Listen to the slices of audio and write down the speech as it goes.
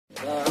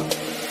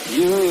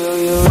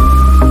California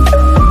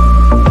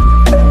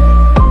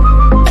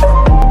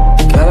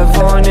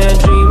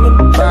dreaming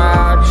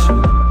about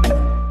you.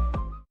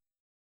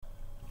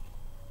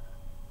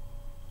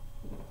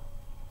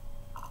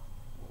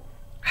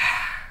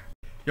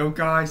 Yo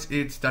guys,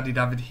 it's Daddy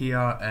David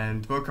here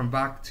and welcome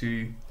back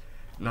to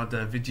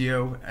another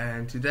video,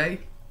 and today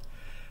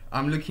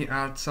I'm looking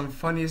at some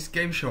funniest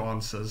game show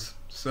answers.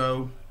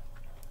 So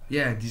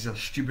yeah, these are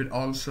stupid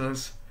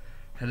answers,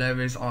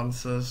 hilarious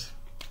answers,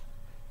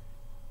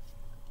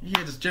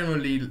 yeah, just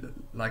generally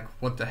like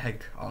what the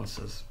heck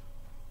answers.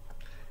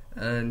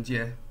 And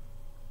yeah,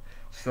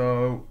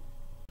 so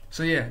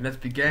yeah, let's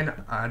begin.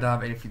 I don't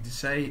have anything to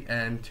say,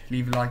 and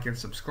leave a like and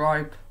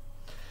subscribe.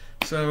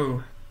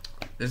 So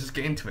let's just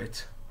get into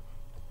it.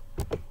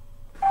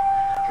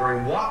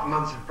 During what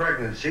months of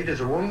pregnancy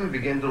does a woman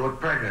begin to look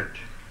pregnant?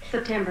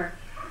 September.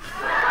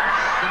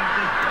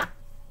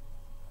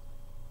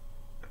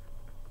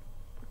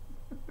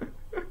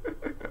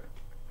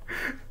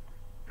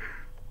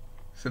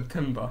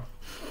 September.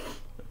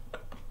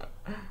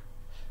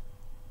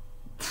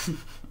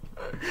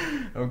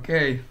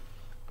 Okay.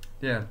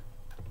 Yeah.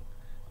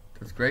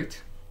 That's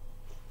great.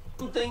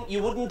 Something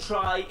you wouldn't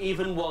try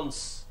even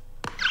once.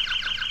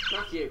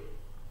 Matthew.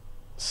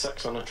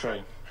 Sex on a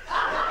train.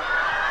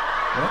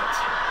 What?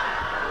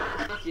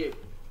 Matthew.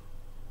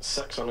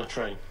 Sex on a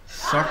train.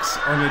 Sucks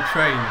on a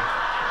train.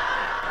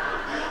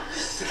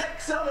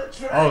 Sex on a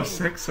train. Oh,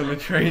 sex on a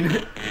train.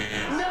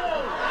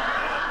 No!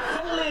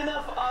 Funnily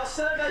enough, our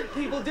survey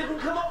people didn't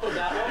come up with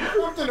that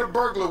one. Something a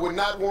burglar would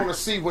not want to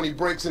see when he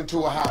breaks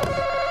into a house.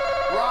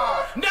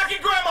 Rob!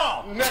 Naked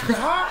grandma! Naked,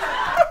 huh?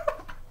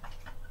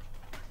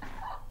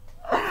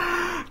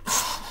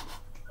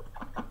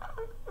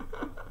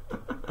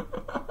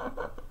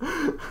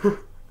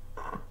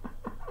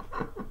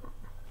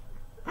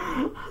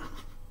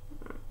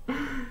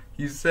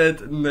 He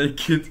said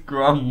naked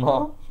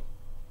grandma.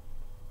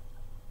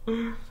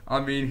 I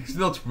mean, he's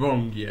not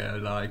wrong, yeah,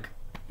 like,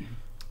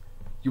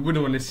 you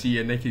wouldn't want to see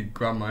a naked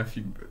grandma if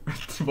you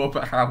rob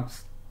a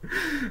house.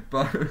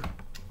 But,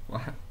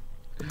 what?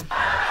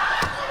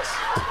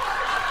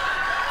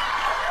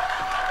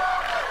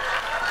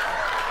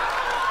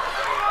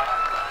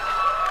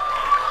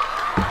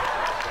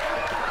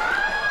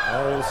 I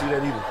don't see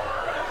that either.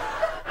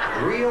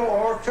 Real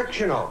or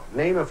fictional?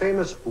 Name a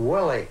famous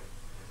Willie.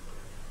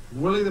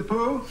 Willie the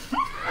Pooh?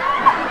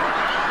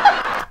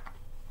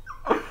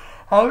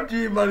 How do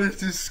you manage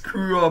to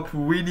screw up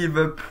Winnie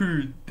the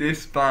Pooh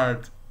this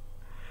bad?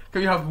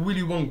 Can you have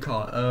Willy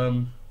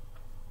Wonka?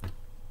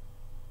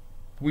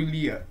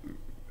 Willy... I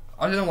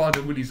don't know what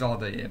other Willies are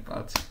there yet,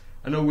 but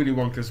I know Willy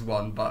Wonka's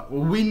one, but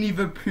Winnie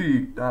the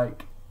Pooh,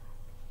 like...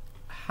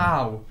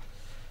 How?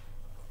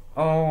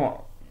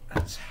 Oh,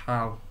 that's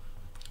how.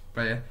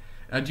 But yeah.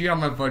 Do you have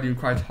my volume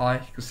quite high?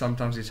 Because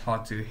sometimes it's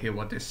hard to hear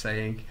what they're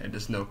saying and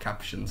there's no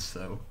captions,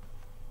 so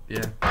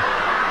yeah.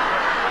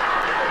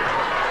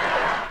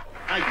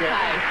 Hi,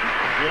 Kat.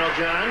 You know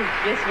John?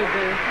 Yes, we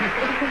do.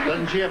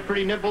 Doesn't she have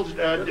pretty nipples,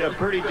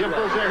 pretty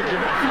dimples there,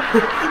 John?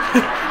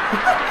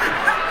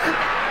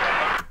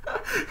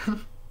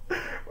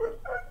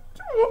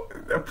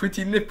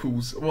 Pretty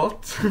nipples?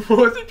 What? What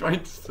was he trying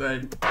to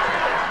say?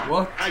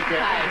 What? Hi,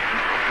 Kat.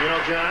 You know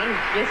John?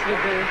 Yes, we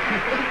do.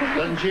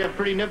 Doesn't she have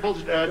pretty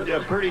nipples,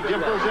 pretty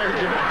dimples there,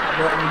 John?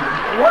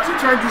 What's he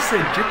trying to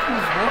say?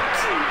 Dimples? What?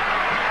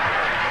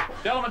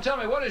 Gentlemen, tell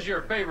me, what is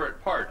your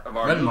favorite part of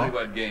our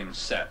newlywed game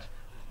set?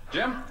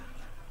 Jim?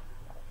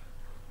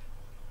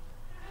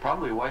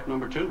 Probably wife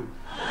number 2.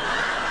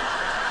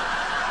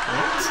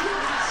 What?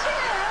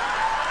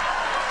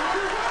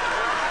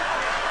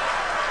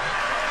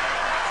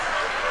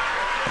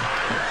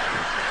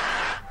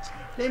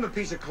 Name a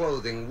piece of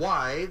clothing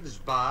wives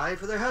buy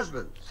for their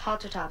husbands.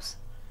 Halter tops.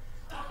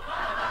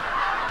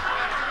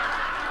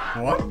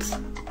 What?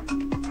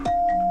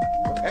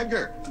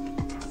 Edgar.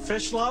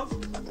 Fish love?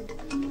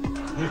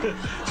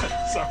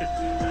 Sorry.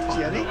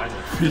 Jenny?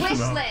 Wish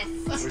list.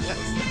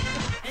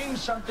 Name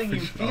something you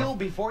feel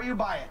before you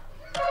buy it.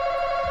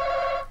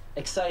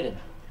 Excited.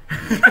 A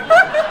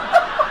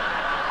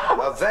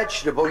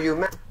vegetable you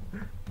make.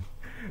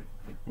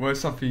 What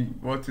is something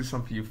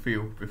you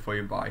feel before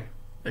you buy?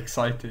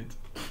 Excited.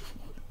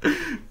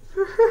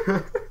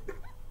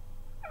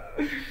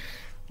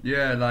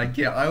 Yeah, like,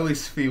 yeah, I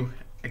always feel,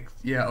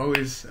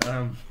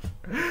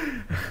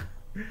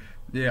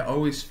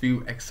 always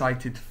feel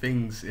excited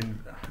things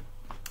in,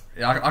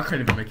 yeah, I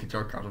can't even make a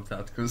joke out of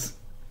that, because,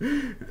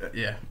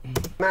 yeah.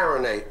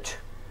 Marinate.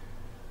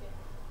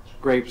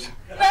 Grapes.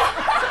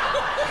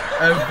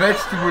 A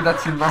vegetable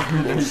that you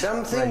marinate.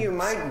 Something you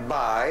might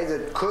buy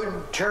that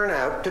could turn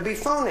out to be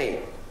phony.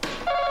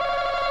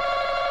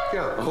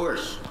 Yeah, a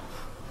horse.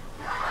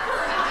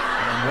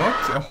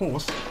 What? A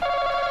horse?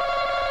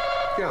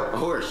 Yeah, a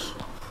horse.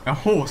 A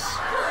horse.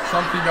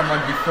 Something that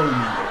might be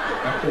phony.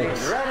 A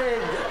horse.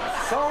 Dreaded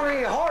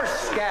phony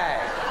horse gag.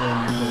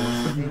 Phony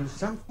horse. Means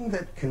something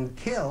that can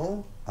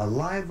kill a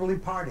lively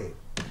party.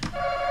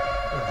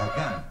 A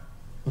gun.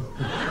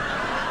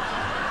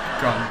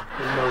 Gun.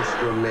 The most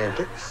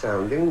romantic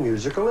sounding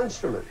musical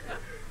instrument.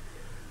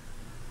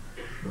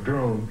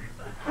 Drone.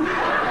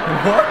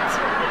 What?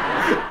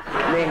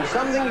 Name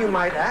something you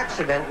might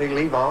accidentally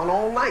leave on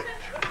all night.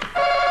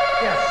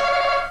 Yes.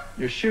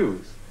 Your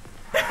shoes.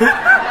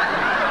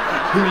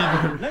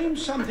 Name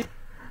something.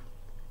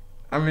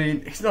 I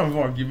mean, it's not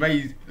wrong. You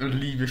may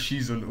leave your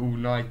shoes on all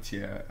night,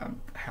 yeah.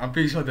 I'm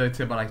pretty sure they're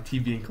about like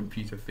TV and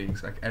computer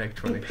things, like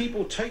electronics.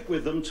 People take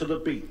with them to the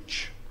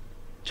beach.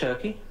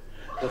 Turkey?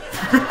 The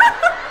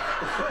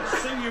first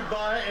thing you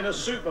buy in a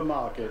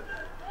supermarket.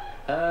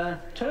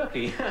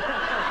 Turkey.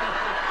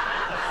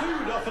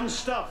 Food often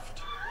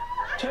stuffed.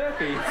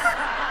 Turkey.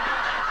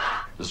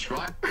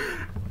 Describe.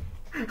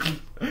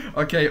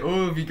 Okay,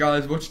 all of you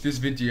guys watch this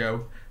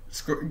video.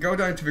 Go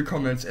down to the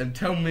comments and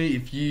tell me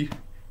if you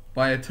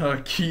buy a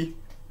turkey,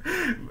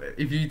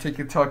 if you take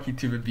a turkey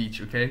to the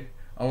beach, okay?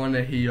 I want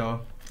to hear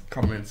your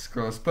comments,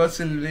 because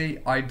personally,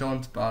 I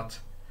don't, but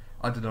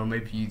I don't know,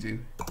 maybe you do.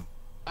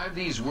 I have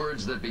these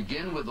words that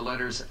begin with the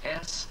letters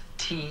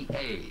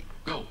S-T-A.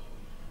 Go.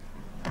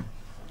 Oh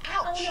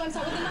no, I'm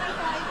sorry, with the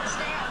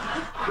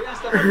knife. We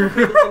asked 100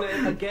 people to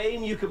name a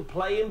game you can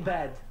play in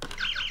bed.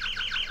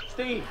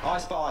 Steve. I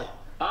Spy.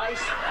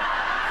 Ice.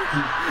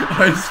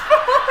 I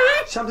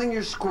spy. Something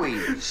you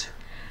squeeze.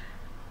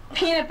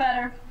 Peanut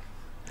butter.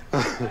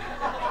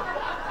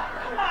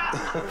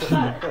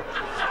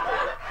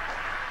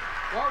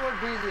 What would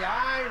be the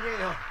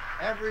ideal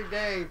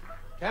everyday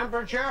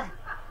temperature?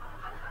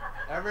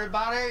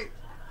 Everybody,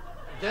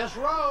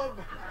 disrobe.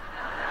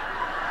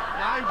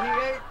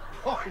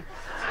 98.6.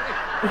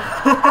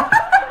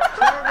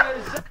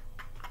 Surveys.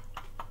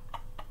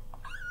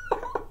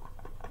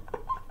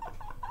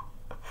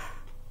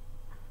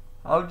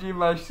 How do you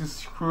manage to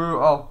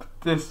screw up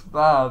this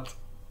bad?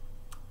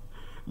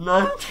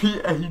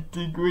 98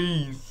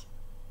 degrees.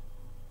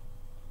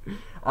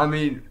 I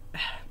mean,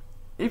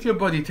 if your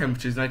body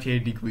temperature is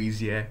 98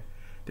 degrees, yeah,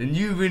 then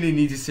you really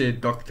need to see a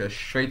doctor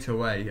straight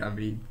away. I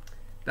mean,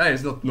 that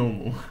is not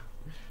normal.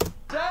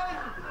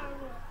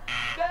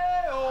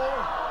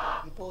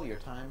 People, your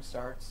time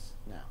starts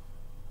now.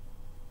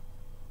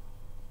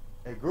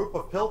 A group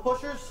of pill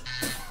pushers?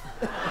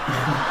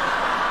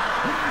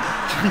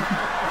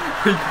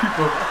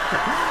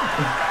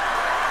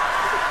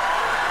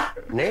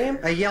 Name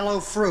a yellow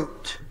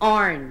fruit.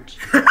 Orange.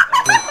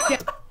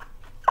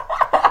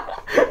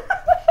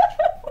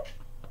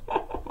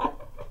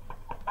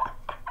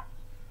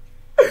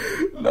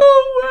 No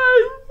way!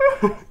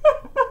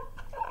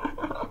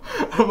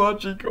 I'm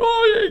actually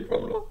crying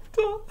from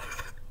laughter.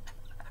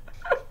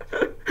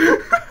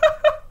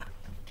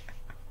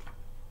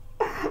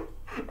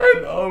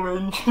 An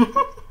orange.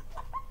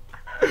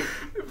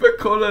 The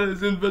colour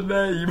is in the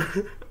name.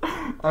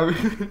 I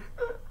mean,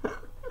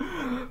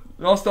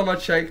 last time I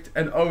checked,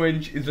 an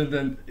orange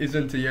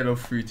isn't a yellow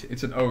fruit.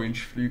 It's an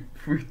orange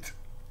fruit.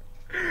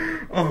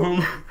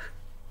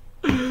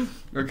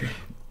 Okay.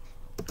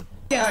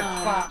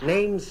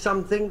 Name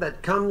something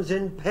that comes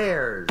in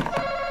pairs.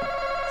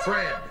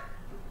 Fred.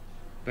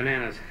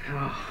 Bananas.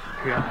 Oh,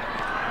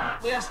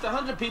 God. We asked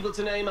 100 people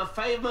to name a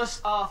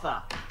famous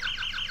author.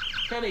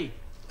 Kenny.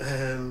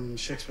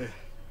 Shakespeare.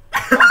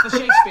 Arthur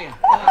Shakespeare.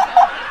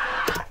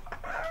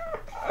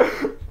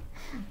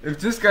 If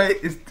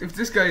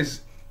this guy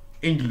is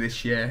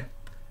English, yeah,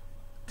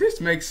 this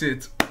makes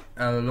it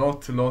a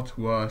lot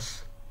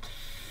worse.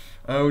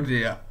 Oh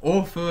dear,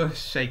 author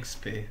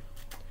Shakespeare.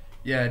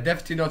 Yeah,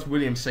 definitely not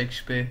William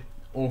Shakespeare.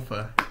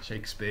 Author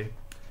Shakespeare.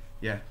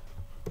 Yeah.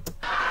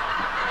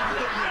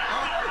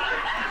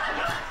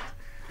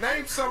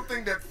 Name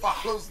something that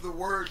follows the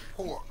word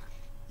pork.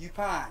 You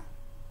pine.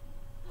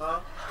 Huh?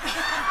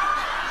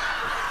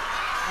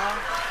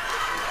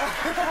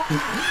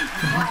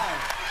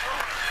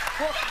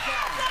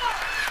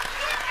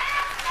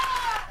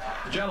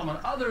 Gentlemen,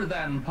 other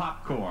than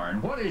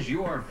popcorn, what is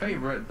your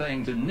favorite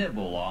thing to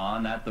nibble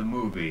on at the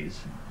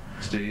movies?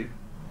 Steve?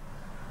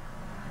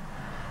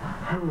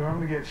 I'm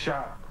gonna get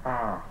shot.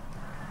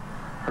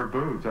 Her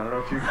boobs. I don't know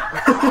if you.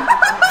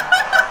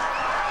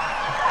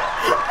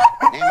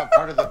 Name a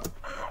part of the.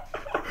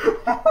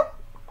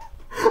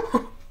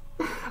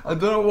 I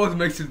don't know what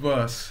makes it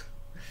worse.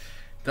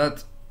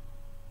 That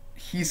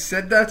he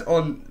said that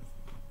on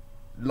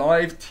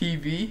live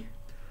TV,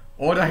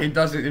 or that he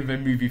does it in the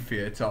movie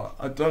theater.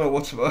 I don't know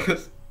what's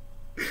worse.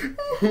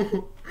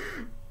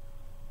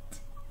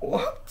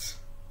 What?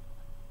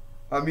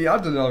 I mean, I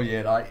don't know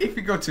yet. Like, if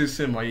you go to the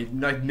cinema, you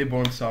like nibble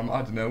on some,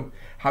 I don't know,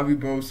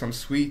 Haribo, some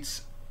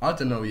sweets. I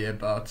don't know yet,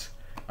 but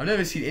I've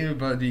never seen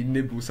anybody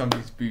nibble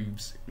somebody's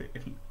boobs.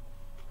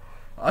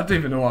 I don't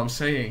even know what I'm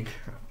saying.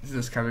 Let's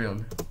just carry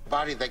on.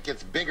 Body that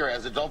gets bigger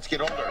as adults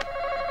get older.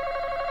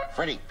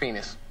 Freddy,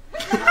 penis.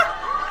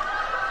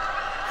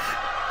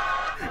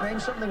 Name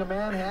something a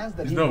man has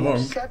that He's he'd not be wrong.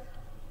 upset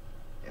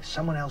if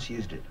someone else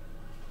used it.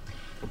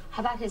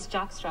 How about his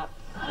jockstrap?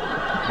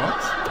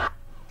 What?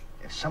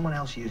 If someone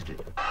else used it.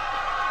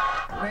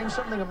 Name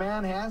something a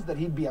man has that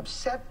he'd be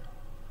upset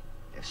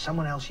if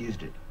someone else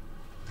used it.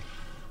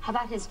 How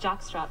about his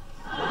jockstrap?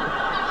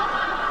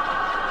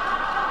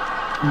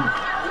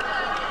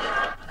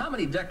 How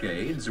many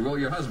decades will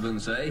your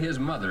husband say his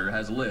mother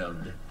has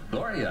lived?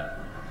 Gloria.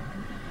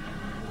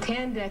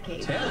 10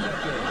 decades. 10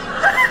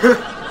 decades.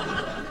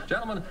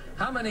 Gentlemen,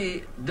 how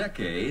many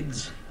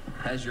decades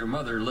has your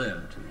mother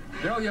lived?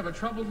 Daryl, you have a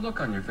troubled look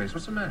on your face.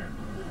 What's the matter?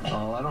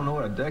 Oh, I don't know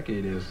what a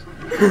decade is.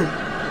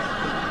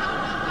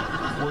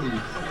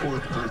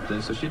 44th birthday,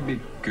 so she'd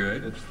be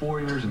good. It's 4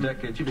 years a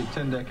decade. She'd be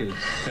 10 decades.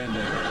 10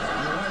 decades.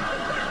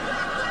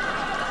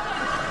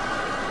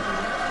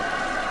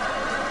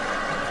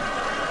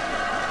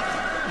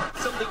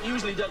 Something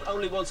usually done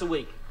only once a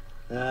week.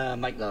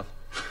 Make love.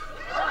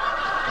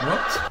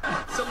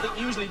 What? Something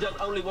usually done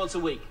only once a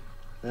week.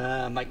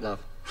 Make love.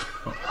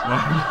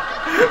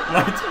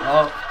 Right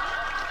up.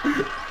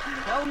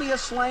 Tell me a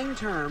slang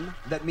term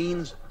that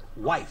means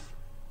wife.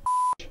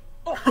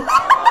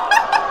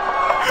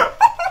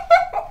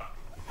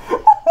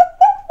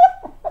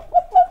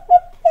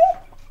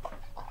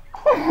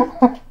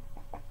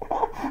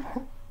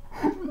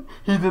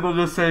 He didn't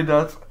just say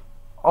that.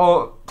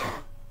 Oh.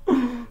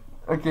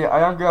 Okay,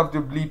 I am gonna have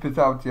to bleep it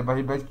out here, but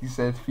he basically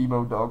said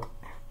female dog.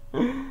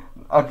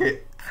 Okay.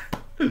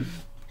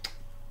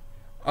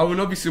 I would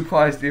not be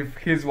surprised if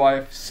his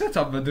wife set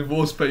up the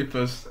divorce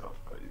papers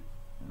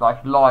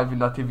like live in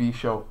that TV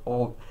show.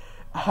 Or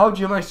how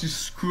do you manage to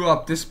screw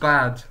up this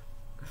bad?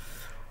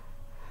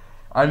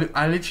 I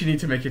literally need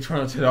to make a try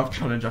not to laugh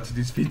challenge after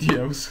these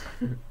videos.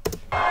 Good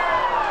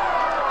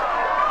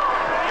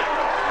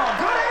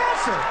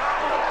answer.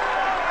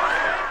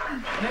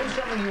 Name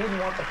something you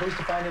wouldn't want the police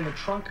to find in the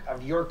trunk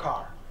of your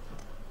car.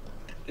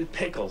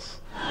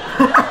 Pickles.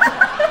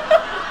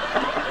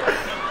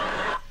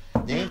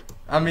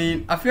 I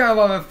mean, I think I'd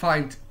rather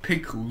find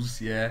pickles,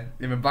 yeah,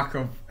 in the back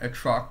of a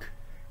truck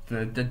than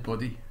a dead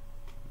body.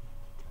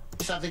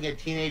 Something a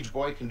teenage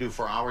boy can do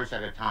for hours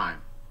at a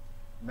time.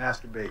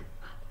 Masturbate.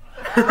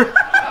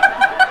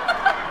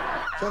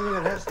 Something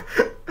that has...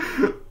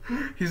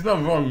 He's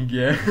not wrong,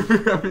 yeah.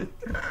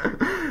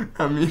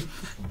 I mean,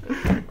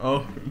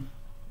 oh.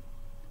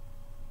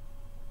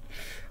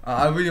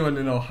 I really want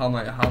to know how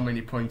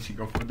many points you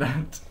got for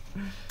that.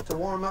 To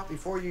warm up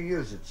before you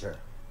use it, sir.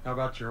 How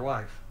about your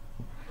wife?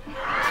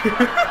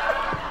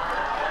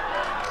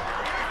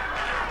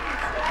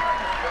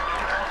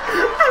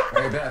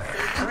 Hey, Beth.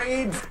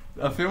 Trade.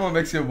 I think what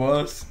makes it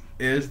worse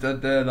is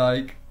that they're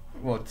like,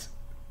 what?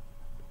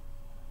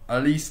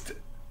 At least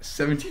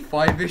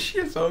 75-ish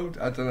years old?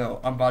 I don't know.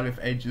 I'm bad with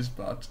ages,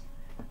 but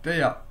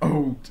they are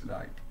old,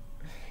 like.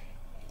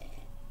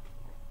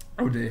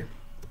 Oh dear.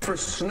 For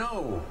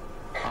snow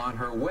on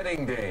her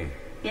wedding day.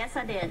 Yes,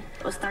 I did.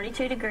 It was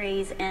 32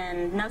 degrees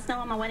and no snow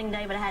on my wedding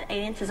day, but I had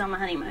 8 inches on my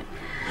honeymoon.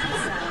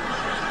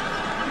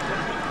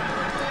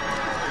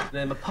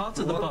 Name a part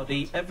of the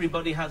body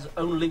everybody has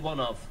only one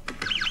of.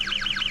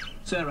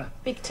 Sarah.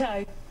 Big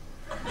toe.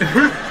 What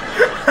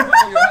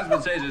will your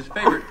husband say is his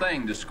favorite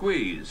thing to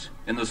squeeze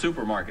in the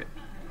supermarket?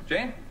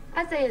 Jane?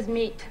 I'd say his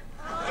meat.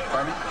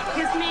 Pardon me?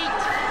 His meat.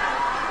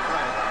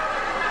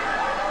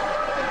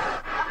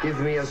 Give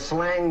me a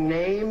slang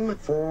name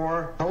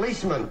for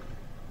policeman.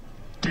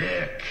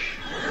 Dick.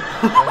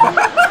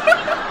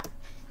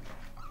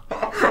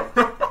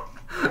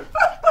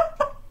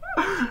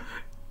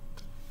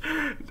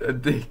 A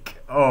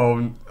dick.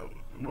 Oh,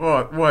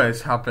 what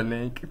is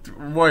happening?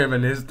 What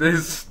even is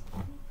this?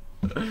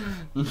 Dick.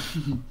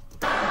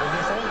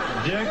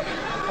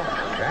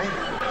 Okay.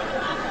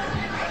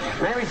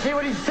 May we see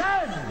what he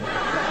said?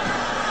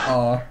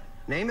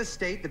 Name a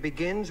state that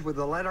begins with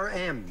the letter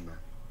M.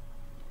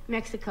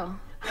 Mexico.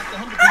 After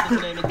 100 people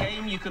to name a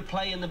game you could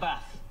play in the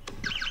bath.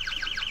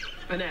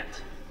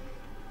 Annette.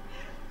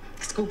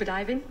 Scuba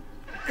diving.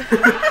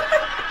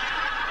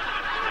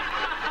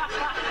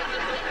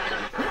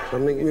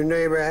 Something your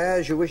neighbor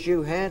has you wish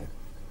you had?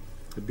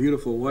 A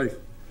beautiful wife.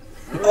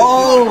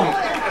 Oh!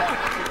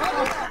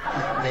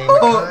 Name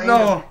Oh kind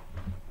no!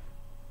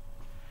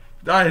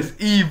 That is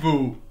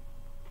evil.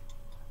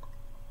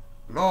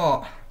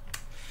 Oh.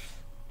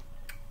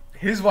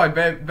 Here's why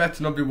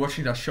better not be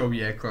watching that show,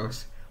 yeah,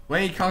 cause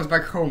when he comes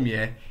back home,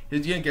 yeah,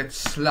 he's gonna get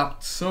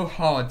slapped so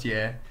hard,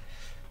 yeah.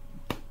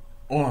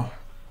 Oh.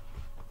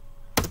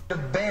 A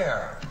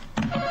bear.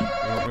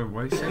 Wait,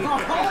 what is it?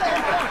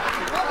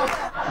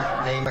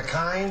 Name a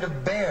kind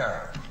of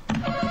bear.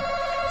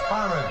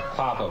 Farmer.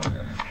 Papa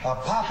bear. A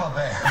papa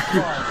bear.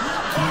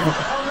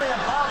 Only a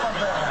papa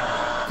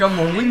bear. Come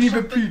on, we need a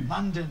Something pee.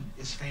 London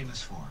is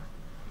famous for.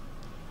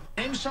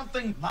 Name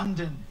something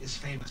London is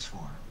famous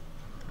for.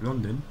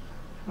 London?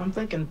 I'm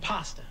thinking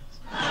pasta.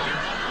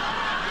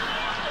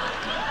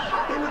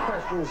 Name a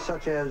question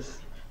such as,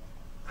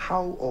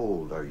 how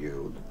old are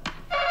you?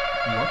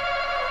 What?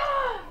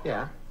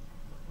 Yeah.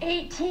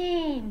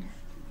 18.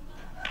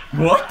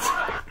 What?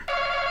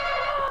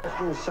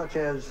 Questions such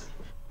as,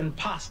 And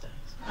pasta.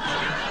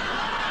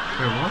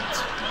 Wait,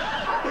 what?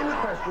 name a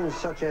question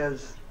such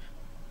as,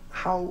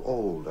 how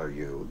old are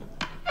you?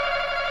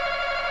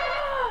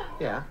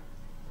 Yeah.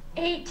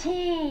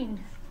 18.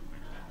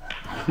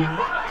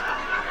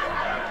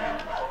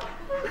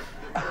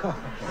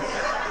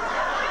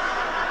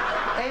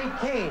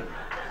 18.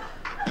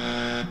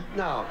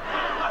 No.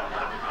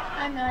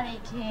 I'm not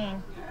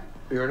 18.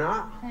 You're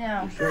not?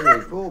 No. You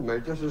certainly fooled me.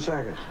 Just a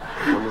second.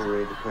 Let me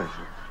read the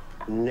question.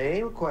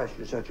 Name a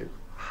question such as,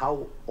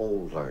 how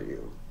old are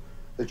you?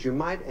 That you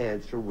might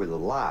answer with a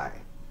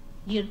lie.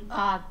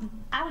 I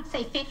would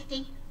say 50.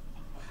 Did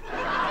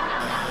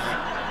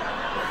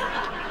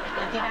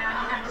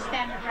I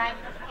understand it right?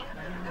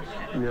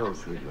 No,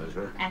 sweet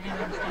Elizabeth. I didn't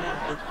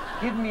understand.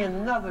 Give me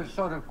another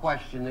sort of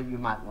question that you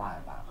might lie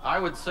about. I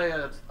would say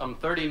I'm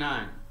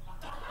 39.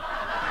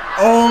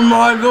 Oh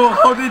my lord,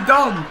 how they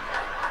done?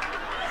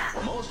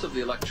 Most of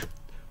the electric.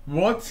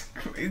 What?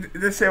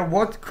 They say,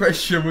 what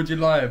question would you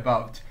lie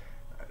about?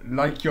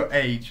 Like your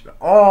age.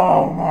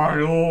 Oh my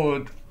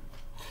lord.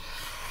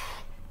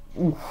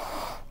 Ooh.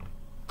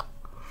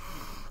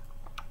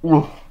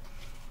 Ooh.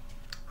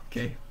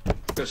 Okay.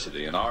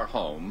 Electricity in our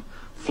home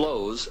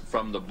flows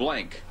from the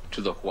blank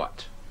to the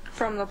what?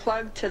 From the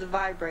plug to the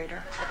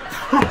vibrator.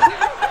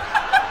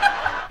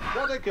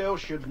 What a girl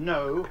should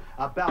know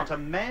about a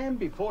man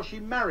before she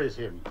marries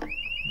him.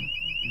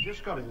 You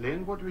just got it,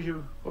 Lynn. What would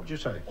you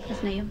say?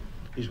 His name.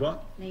 His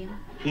what? Name.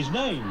 His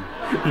name.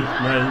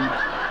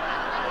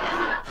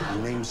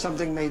 Name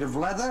something made of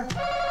leather?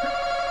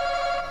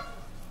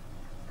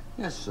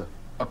 Yes, sir.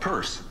 A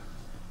purse.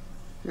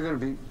 You're going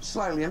to be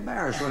slightly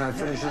embarrassed when I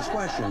finish this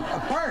question. A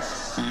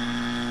purse!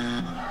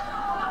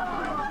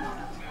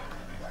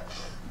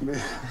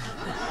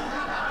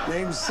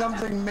 Name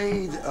something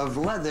made of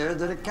leather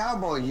that a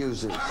cowboy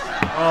uses.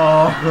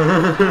 Oh.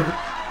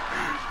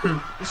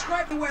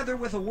 Describe the weather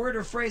with a word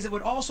or phrase that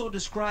would also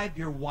describe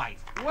your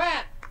wife.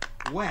 Wet.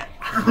 Wet.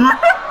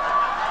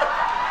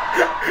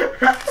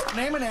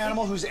 Name an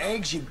animal whose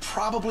eggs you'd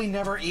probably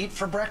never eat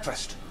for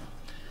breakfast.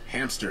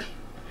 Hamster.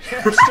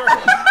 Hamster.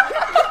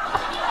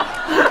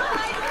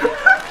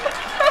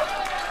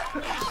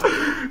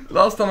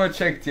 Last time I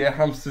checked, yeah,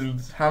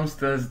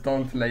 hamsters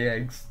don't lay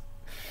eggs.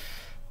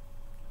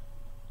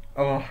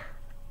 Oh.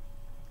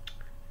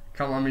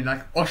 Come on, I mean,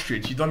 like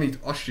ostrich. You don't eat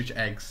ostrich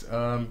eggs.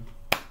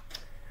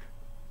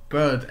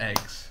 Bird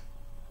eggs.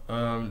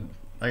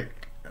 Like,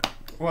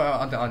 what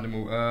other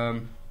animal?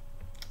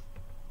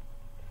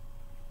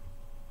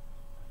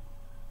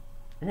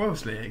 What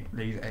else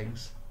lays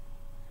eggs?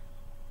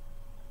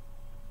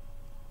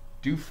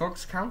 Do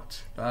frogs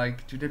count?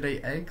 Like, do they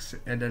lay eggs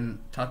and then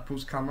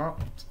tadpoles come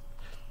out?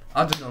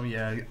 I don't know.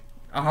 Yeah,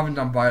 I haven't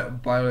done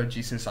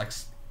biology since like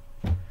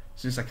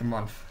a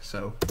month.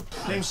 So.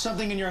 Name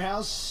something in your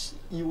house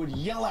you would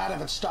yell at if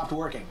it stopped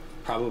working.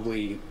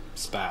 Probably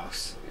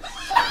spouse.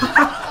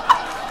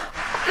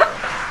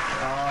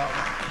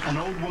 An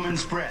old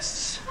woman's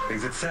breasts.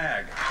 Things that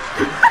sag.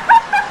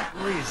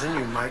 Reason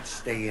you might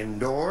stay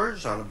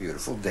indoors on a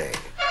beautiful day.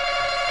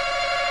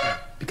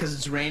 Because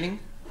it's raining?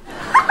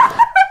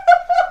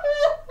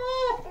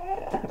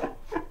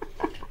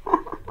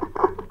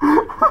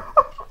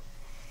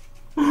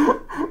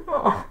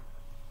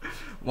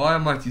 Why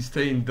am I to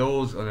stay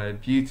indoors on a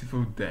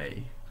beautiful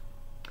day?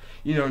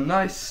 You know,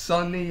 nice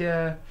sunny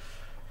air,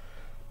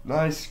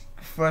 nice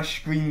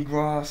fresh green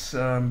grass,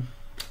 you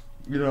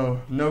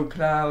know, no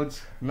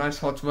clouds, nice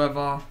hot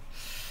weather.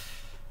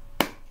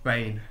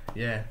 Rain,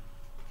 yeah.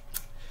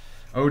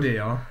 Oh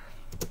dear.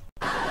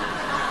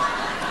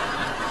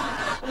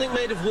 Something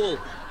made of wool.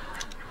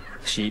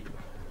 Sheep.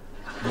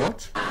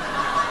 What?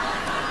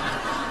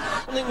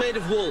 Something made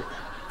of wool.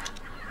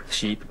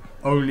 Sheep.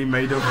 Only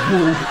made of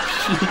wool.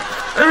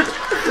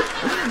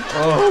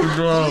 Oh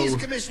no. Police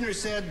commissioner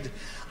said,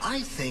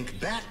 I think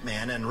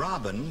Batman and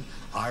Robin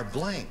are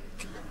blank.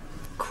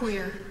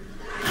 Queer.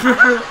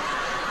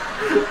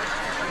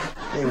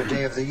 Name a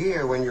day of the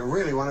year when you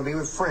really want to be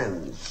with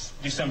friends.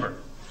 December.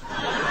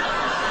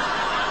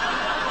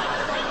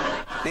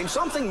 Name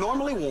something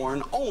normally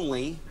worn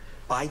only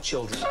by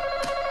children.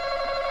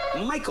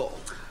 Michael.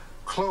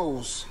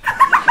 Clothes.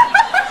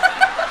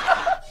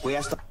 We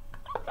asked.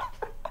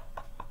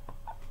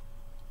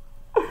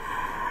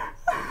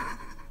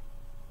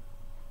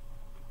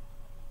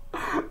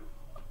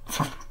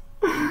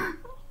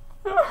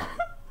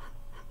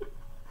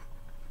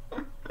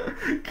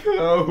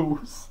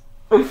 Clothes.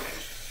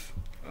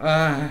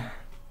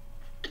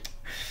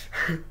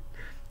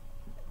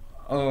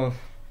 Oh.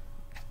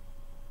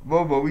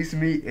 Well, what worries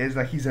me is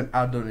that he's an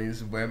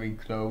Adonis wearing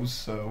clothes,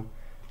 so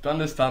to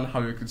understand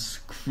how you could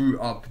screw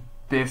up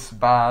this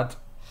bad.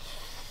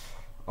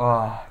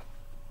 Oh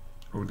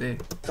dear.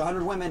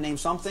 100 women, name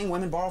something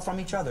women borrow from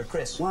each other.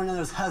 Chris. One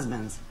another's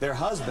husbands. Their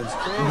husbands.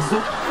 Chris.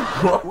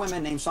 What?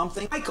 Women, name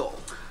something. Michael.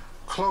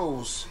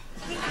 Clothes.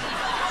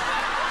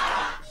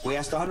 We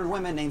asked 100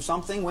 women, name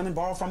something women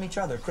borrow from each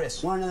other.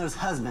 Chris. One another's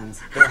husbands.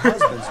 Their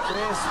husbands.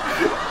 Chris.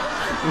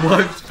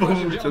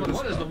 Ladies and gentlemen,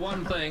 what is the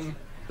one thing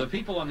the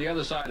people on the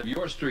other side of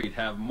your street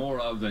have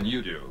more of than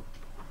you do?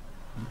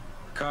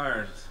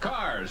 Cars.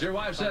 Cars. Your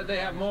wife said they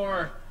have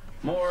more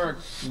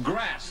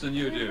grass than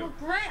you do.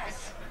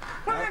 Grass.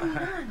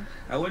 Run.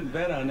 I wouldn't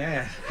bet on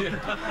that.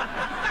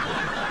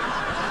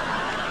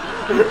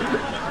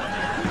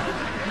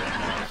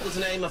 Let's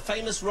name a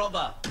famous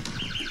robber.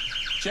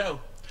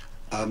 Joe.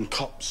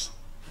 Cops.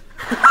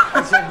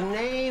 I said,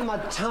 name a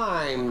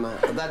time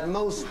that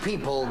most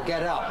people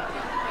get up.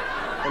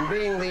 And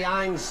being the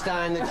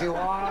Einstein that you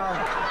are,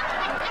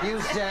 you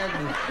said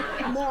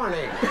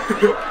morning.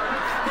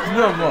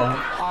 No more.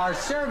 Our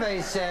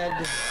survey said...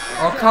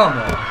 Oh, come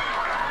on.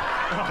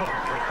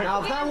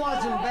 Now, if that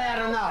wasn't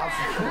bad enough,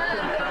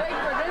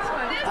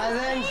 I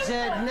then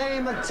said,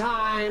 name a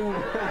time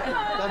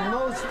that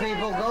most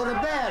people go to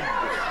bed.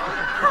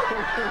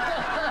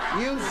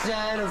 You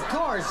said, of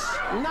course,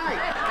 night.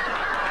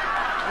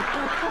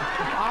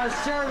 Our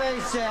survey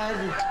said,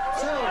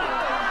 2.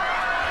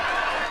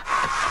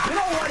 You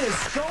know what is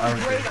so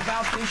great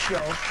about this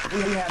show?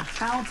 We have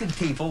talented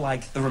people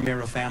like the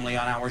Ramiro family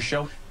on our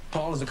show.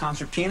 Paul is a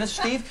concert pianist.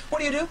 Steve, what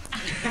do you do?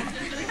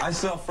 I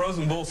sell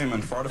frozen bull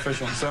semen for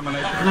artificial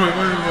insemination.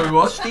 Wait,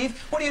 what? Steve,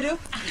 what do you do?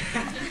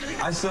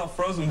 I sell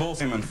frozen bull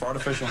semen for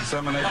artificial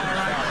insemination.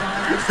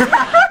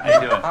 How you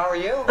doing? How are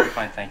you?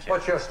 Fine, thank you.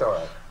 What's your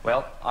story?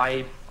 Well,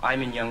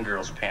 I'm in young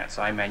girls' pants.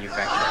 I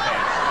manufacture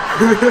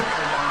pants.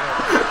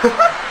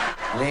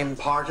 Name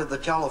part of the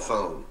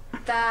telephone.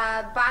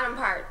 The bottom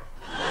part.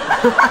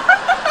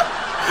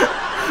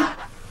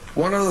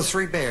 One of the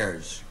 3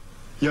 bears.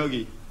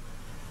 Yogi.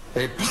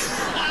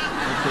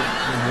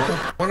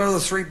 One of the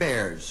 3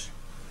 bears.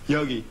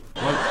 Yogi.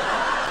 One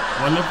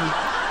of them.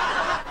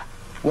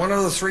 One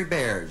of the 3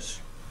 bears.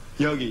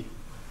 Yogi.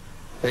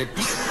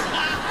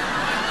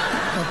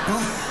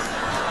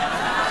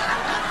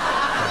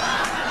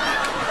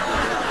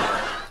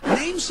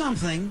 Name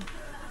something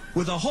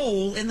with a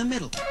hole in the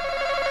middle.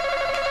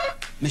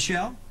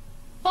 Michelle?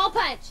 Hole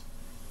punch.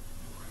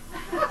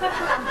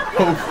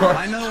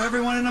 I know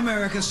everyone in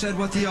America said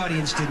what the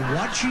audience did.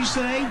 What'd she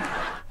say?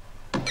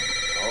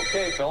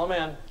 Okay, fill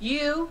them in.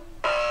 You.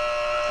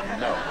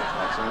 No,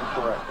 that's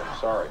incorrect. I'm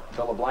sorry.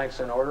 Fill the blanks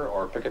in order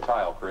or pick a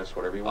tile, Chris,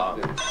 whatever you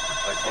want to do.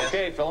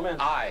 Okay, fill them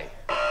in. I.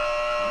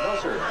 No,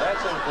 sir,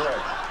 that's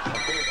incorrect.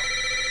 Okay,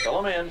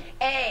 fill them in.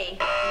 A.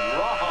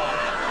 Wrong.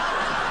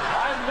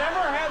 I've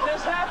never had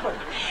this happen.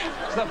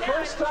 It's the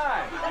first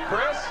time.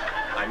 Chris?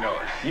 I know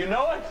it. You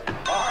know it?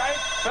 All right,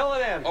 fill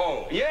it in.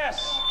 O.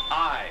 Yes.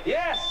 I.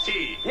 Yes.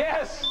 T.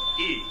 Yes.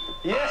 E.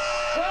 Yes,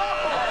 sir.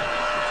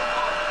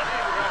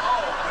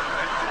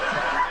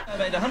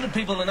 Surveyed 100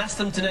 people and asked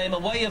them to name a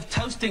way of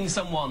toasting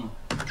someone.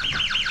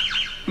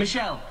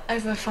 Michelle.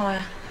 Over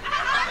fire.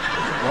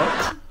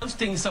 What?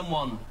 Toasting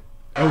someone.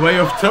 A way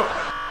of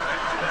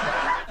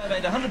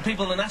Surveyed 100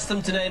 people and asked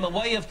them to name a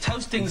way of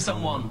toasting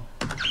someone.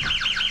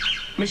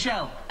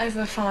 Michelle.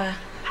 Over fire.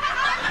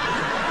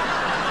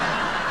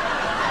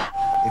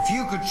 If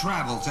you could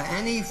travel to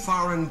any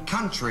foreign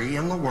country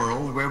in the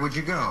world, where would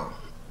you go?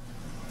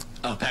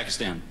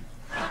 Pakistan.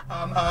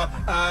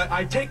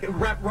 I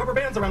wrap rubber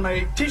bands around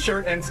my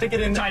T-shirt and stick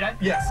it in... Tie-dye?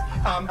 Yes.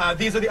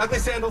 These are the ugly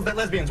sandals that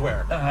lesbians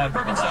wear.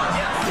 Birkenstocks.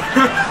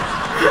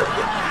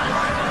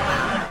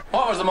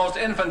 What was the most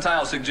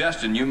infantile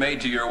suggestion you made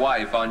to your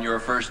wife on your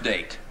first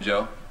date,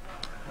 Joe?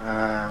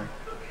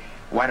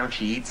 Why don't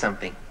you eat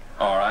something?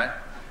 All right.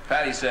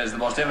 Patty says the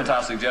most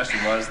infantile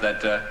suggestion was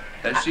that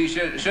she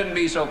shouldn't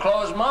be so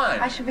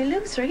closed-minded. I should be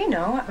looser, you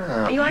know.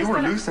 You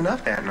were loose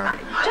enough that night.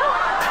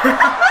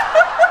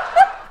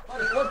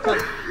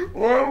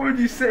 Why would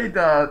you say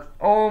that?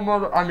 Oh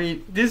mother! I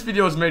mean, this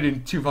video was made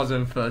in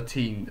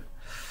 2013.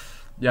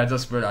 Yeah, I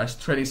just realized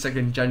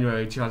 22nd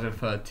January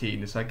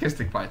 2013. So I guess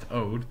they're quite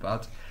old,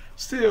 but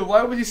still,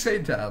 why would you say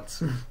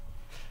that?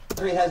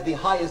 Country has the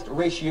highest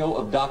ratio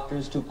of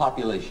doctors to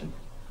population.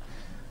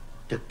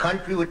 The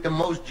country with the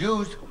most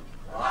Jews.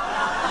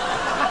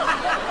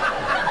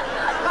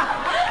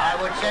 I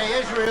would say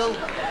Israel.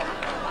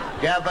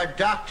 You have a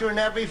doctor in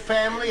every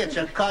family. It's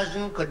a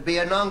cousin, could be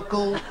an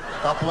uncle, a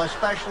couple of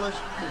specialists.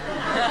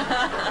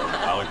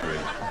 I'll agree.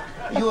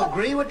 You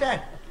agree with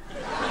that?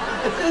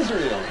 It's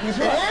Israel. He's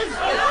right. It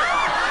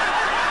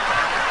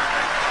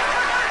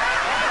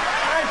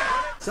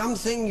is?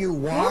 Something you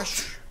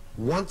wash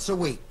once a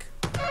week.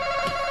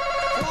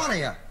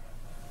 Claudia.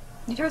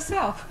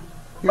 Yourself.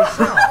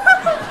 Yourself.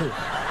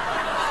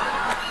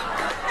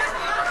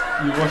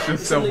 You wash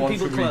yourself once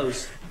a week.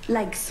 Clothes.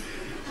 Legs.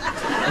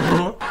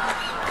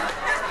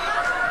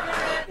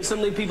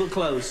 Suddenly people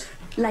close.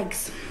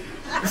 Legs.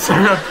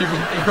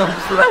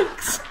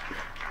 Legs.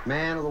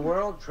 Man of the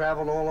world,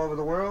 traveled all over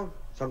the world.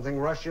 Something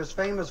Russia's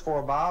famous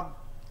for, Bob.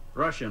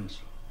 Russians.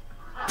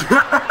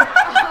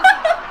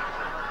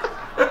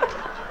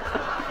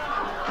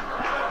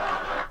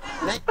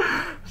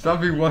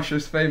 Something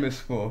Russia's famous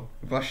for.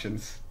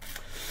 Russians.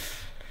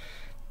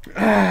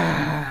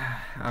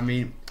 I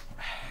mean,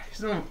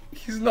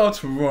 he's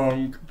not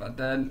wrong, but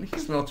then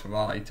he's not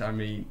right. I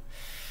mean,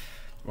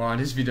 well,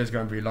 this video is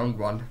going to be a long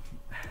one.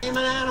 Name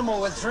an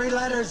animal with 3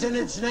 letters in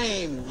its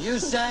name. You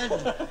said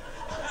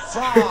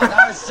frog.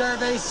 Our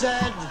survey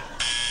said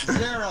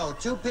 0.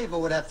 2 people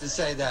would have to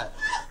say that.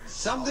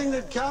 Something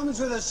that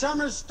comes with a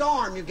summer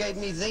storm. You gave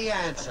me the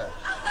answer.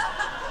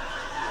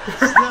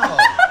 Snow.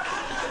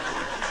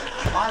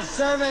 Our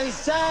survey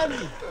said...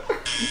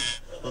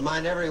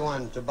 Remind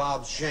everyone, to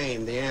Bob's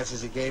shame, the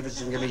answers he gave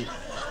us, and give me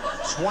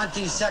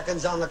 20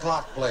 seconds on the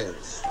clock,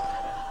 please.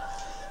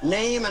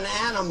 Name an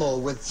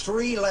animal with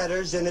 3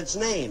 letters in its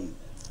name.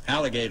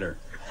 Alligator.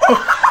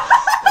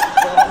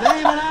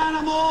 Name an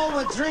animal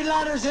with 3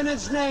 letters in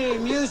its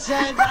name. You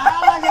said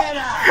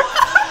alligator.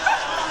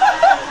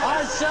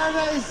 Our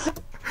survey said...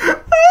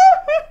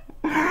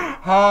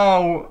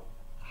 How?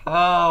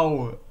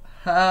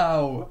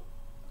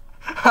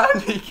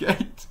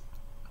 Alligator.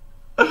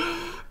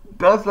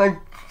 That's like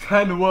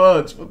 10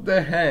 words. What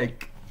the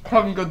heck?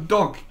 Having a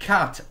dog,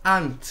 cat,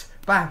 ant,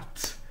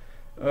 bat.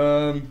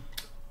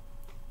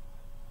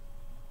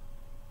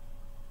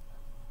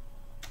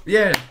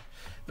 Yeah.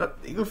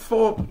 You got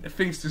 4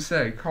 things to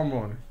say. Come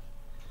on.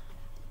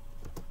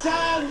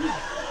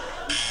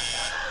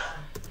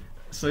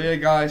 So yeah,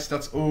 guys,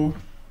 that's all.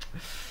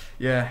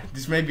 Yeah,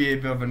 this may be a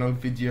bit of an old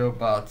video,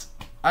 but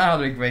I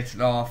had a great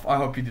laugh. I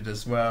hope you did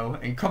as well.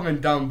 And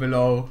comment down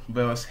below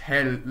the most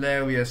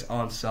hilarious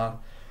answer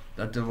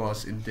that there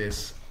was in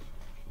this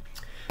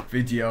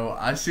video.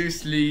 I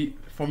seriously,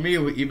 for me, it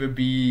would either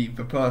be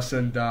the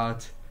person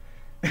that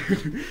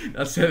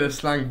that said a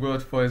slang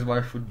word for his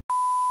wife would,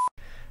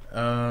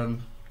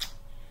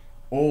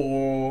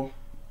 or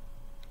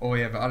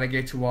yeah, the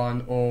alligator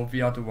one, or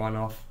the other one.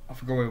 I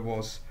forgot what it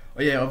was.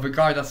 Oh yeah, or the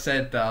guy that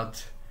said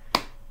that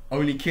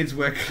only kids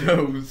wear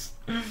clothes.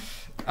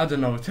 I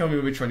don't know, tell me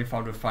which one you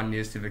found the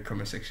funniest in the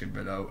comment section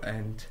below.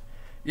 And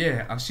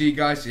yeah, I'll see you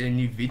guys in a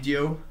new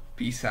video.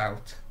 Peace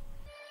out.